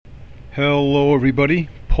Hello, everybody.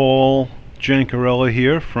 Paul Jancarella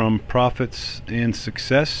here from Profits and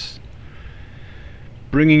Success,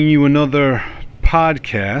 bringing you another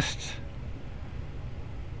podcast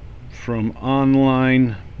from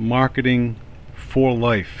Online Marketing for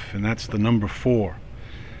Life, and that's the number 4,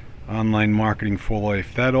 Online Marketing for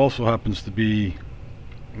Life. That also happens to be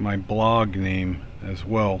my blog name as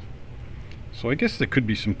well. So I guess there could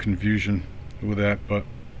be some confusion with that, but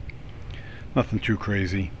nothing too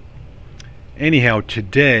crazy. Anyhow,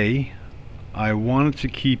 today I wanted to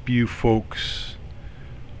keep you folks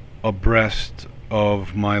abreast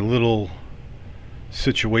of my little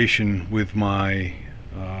situation with my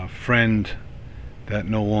friend that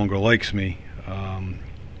no longer likes me,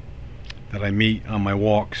 that I meet on my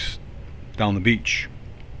walks down the beach.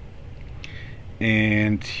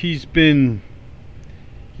 And he's been,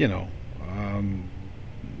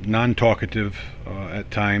 non-talkative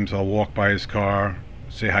at times. I'll walk by his car,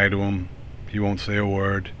 say hi to him. He won't say a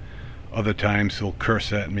word. Other times he'll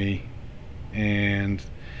curse at me. And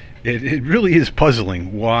it really is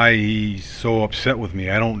puzzling why he's so upset with me.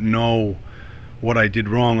 I don't know what I did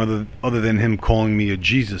wrong other than him calling me a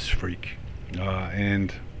Jesus freak.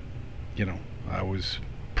 And I was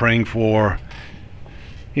praying for,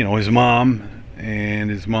 his mom, and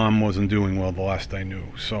his mom wasn't doing well the last I knew.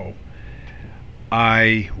 So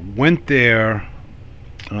I went there.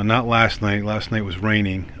 Not last night. Last night was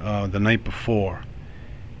raining. The night before,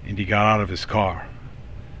 and he got out of his car.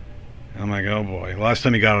 And I'm like, oh boy. Last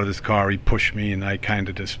time he got out of his car, he pushed me, and I kind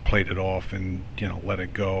of just played it off and let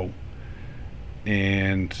it go.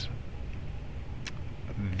 And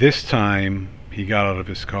this time he got out of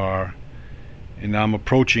his car, and I'm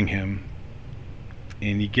approaching him,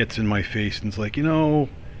 and he gets in my face and is like, you're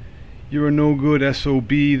a no good SOB,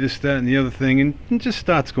 this, that, and the other thing, and just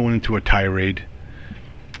starts going into a tirade.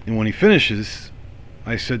 And when he finishes,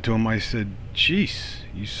 I said to him, "Jeez,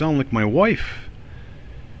 you sound like my wife."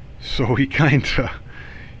 So he kind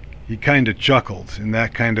of chuckled, and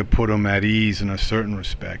that kind of put him at ease in a certain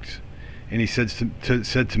respect. And he said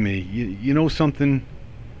to me, "You know something?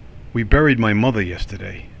 We buried my mother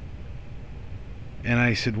yesterday." And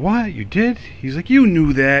I said, "What? You did?" He's like, "You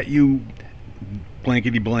knew that, you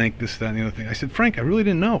blankety blank, this, that, and the other thing." I said, "Frank, I really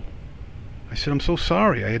didn't know." I said, "I'm so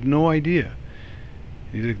sorry. I had no idea."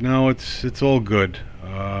 He's like, "No, it's all good."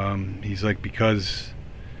 He's like, "Because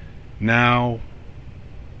now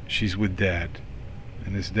she's with Dad,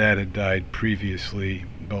 and his dad had died previously,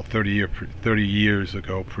 about 30 years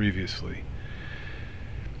ago previously."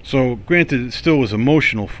 So, granted, it still was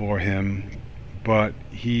emotional for him, but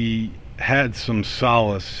he had some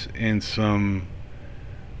solace and some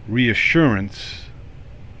reassurance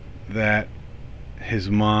that his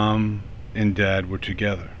mom and dad were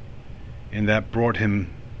together. And that brought him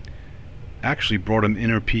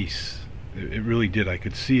inner peace. It really did. I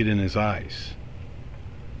could see it in his eyes.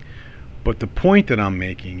 But the point that I'm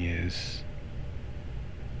making is,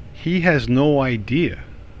 he has no idea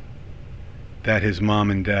that his mom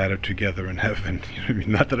and dad are together in heaven.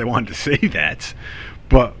 Not that I wanted to say that,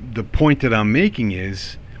 but the point that I'm making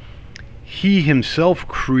is, he himself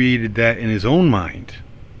created that in his own mind.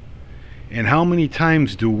 And how many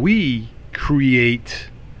times do we create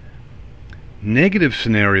negative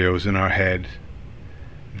scenarios in our head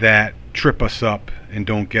that trip us up and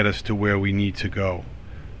don't get us to where we need to go?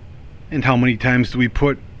 And how many times do we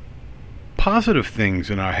put positive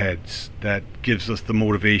things in our heads that gives us the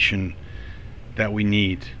motivation that we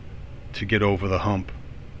need to get over the hump?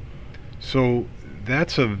 So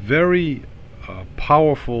that's a very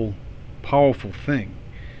powerful thing.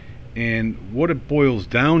 And what it boils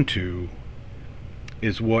down to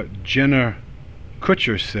is what Jenna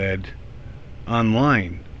Kutcher said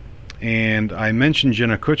online. And I mentioned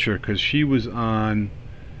Jenna Kutcher because she was on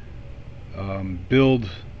Build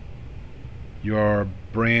Your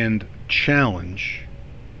Brand Challenge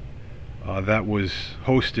that was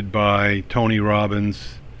hosted by Tony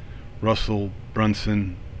Robbins, Russell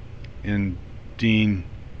Brunson, and Dean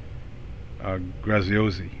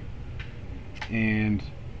Graziosi. And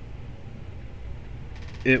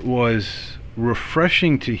it was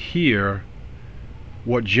refreshing to hear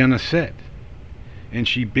what Jenna said. And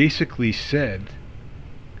she basically said,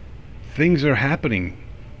 things are happening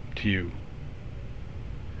to you,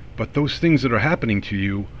 but those things that are happening to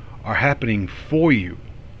you are happening for you.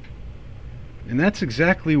 And that's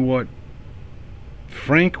exactly what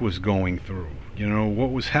Frank was going through.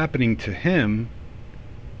 What was happening to him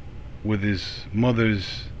with his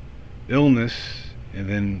mother's illness and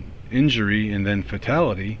then injury and then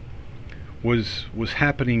fatality was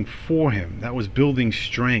happening for him. That was building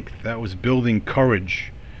strength. That was building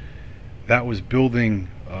courage. That was building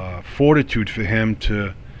fortitude for him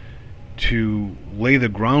to lay the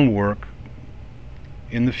groundwork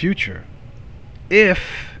in the future,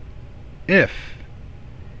 if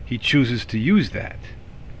he chooses to use that.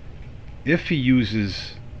 If he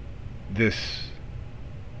uses this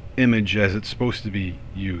image as it's supposed to be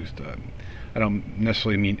used. I don't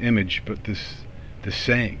necessarily mean image, but this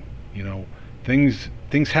saying.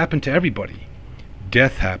 Things happen to everybody.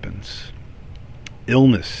 Death happens.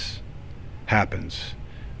 Illness happens.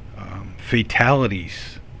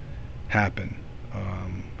 Fatalities happen.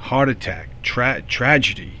 Heart attack,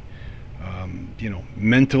 tragedy.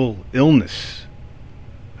 Mental illness.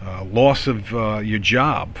 Loss of your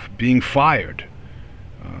job, being fired.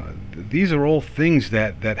 These are all things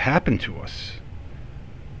that happen to us.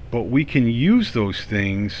 But we can use those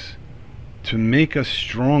things to make us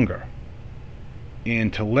stronger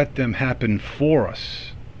and to let them happen for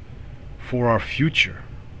us, for our future,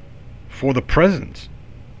 for the present.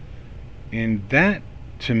 And that,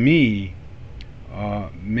 to me,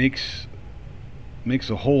 makes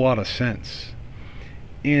a whole lot of sense.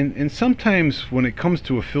 And sometimes when it comes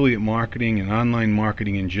to affiliate marketing and online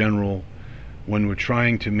marketing in general, when we're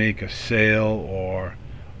trying to make a sale or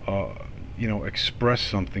express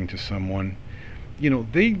something to someone,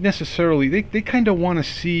 they kind of want to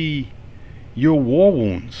see your war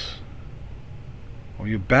wounds or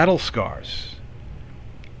your battle scars.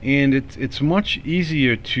 And it's much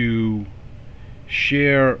easier to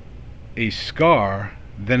share a scar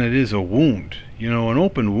than it is a wound. An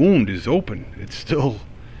open wound is open. It's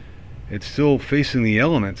still facing the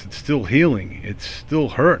elements. It's still healing. It still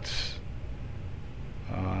hurts.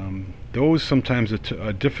 Those sometimes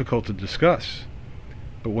are difficult to discuss.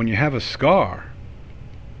 But when you have a scar,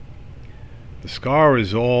 the scar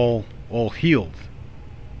is all healed.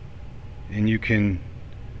 And you can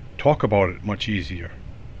talk about it much easier.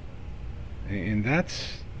 And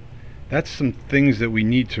that's some things that we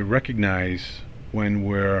need to recognize when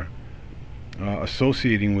we're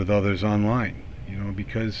associating with others online.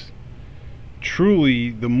 Because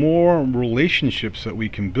truly, the more relationships that we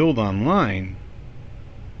can build online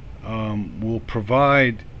will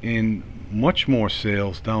provide in much more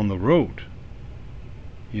sales down the road.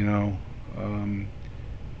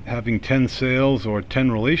 Having 10 sales or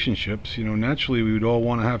 10 relationships, naturally we would all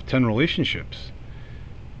want to have 10 relationships.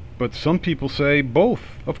 But some people say both.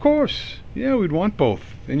 Of course, yeah, we'd want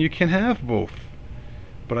both, and you can have both.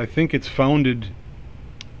 But I think it's founded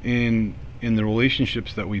in the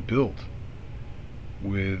relationships that we build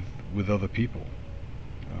with other people.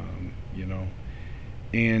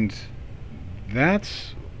 And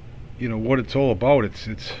that's what it's all about.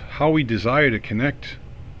 It's how we desire to connect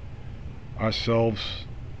ourselves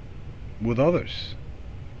with others.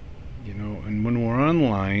 And when we're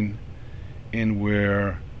online and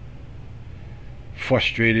we're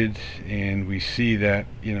frustrated and we see that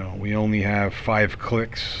we only have 5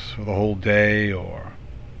 clicks for the whole day, or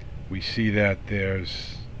we see that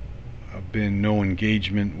there's been no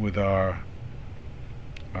engagement with our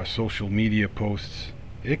social media posts,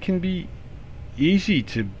 it can be easy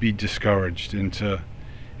to be discouraged and to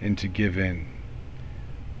give in.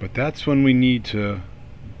 But that's when we need to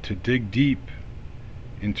dig deep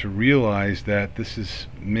and to realize that this is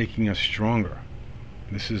making us stronger.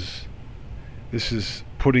 This is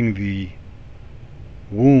putting the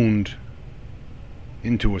wound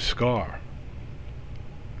into a scar.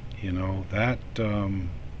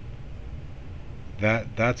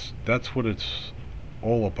 That's what it's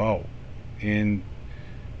all about. And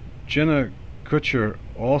Jenna Kutcher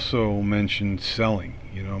also mentioned selling.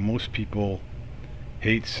 Most people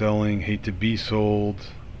hate selling, hate to be sold,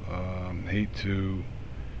 hate to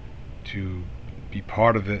be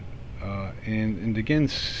part of it. And again,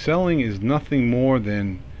 selling is nothing more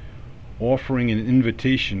than offering an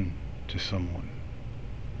invitation to someone.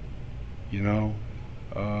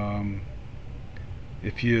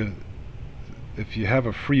 If you have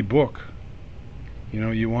a free book,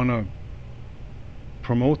 you want to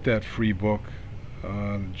promote that free book,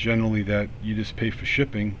 generally that you just pay for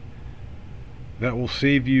shipping, that will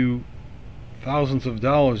save you thousands of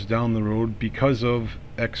dollars down the road because of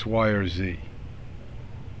X, Y, or Z.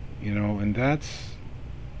 And that's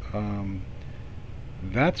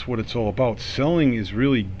what it's all about. Selling is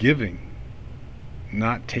really giving,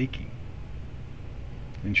 not taking.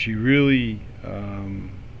 And she really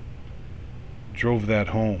drove that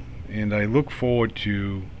home. And I look forward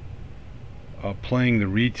to playing the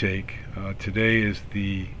retake. Today is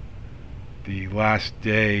the last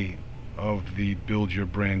day of the Build Your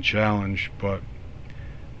Brand Challenge, but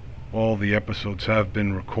all the episodes have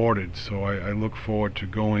been recorded, so I look forward to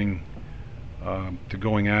going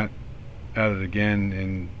at it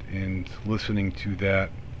again and listening to that,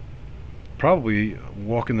 probably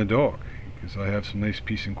walking the dog, because I have some nice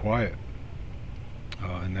peace and quiet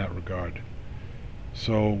in that regard.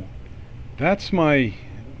 So that's my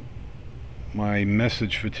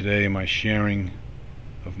message for today, my sharing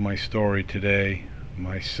of my story today,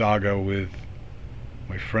 my saga with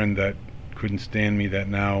my friend that couldn't stand me, that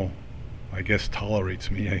now I guess tolerates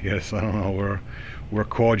me. I guess, I don't know, we're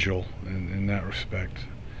cordial in that respect.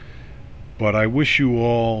 But I wish you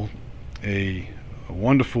all a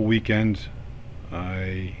wonderful weekend.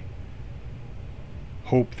 I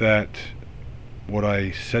hope that what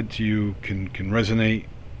I said to you can resonate.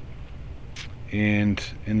 And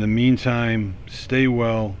in the meantime, stay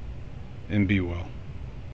well and be well.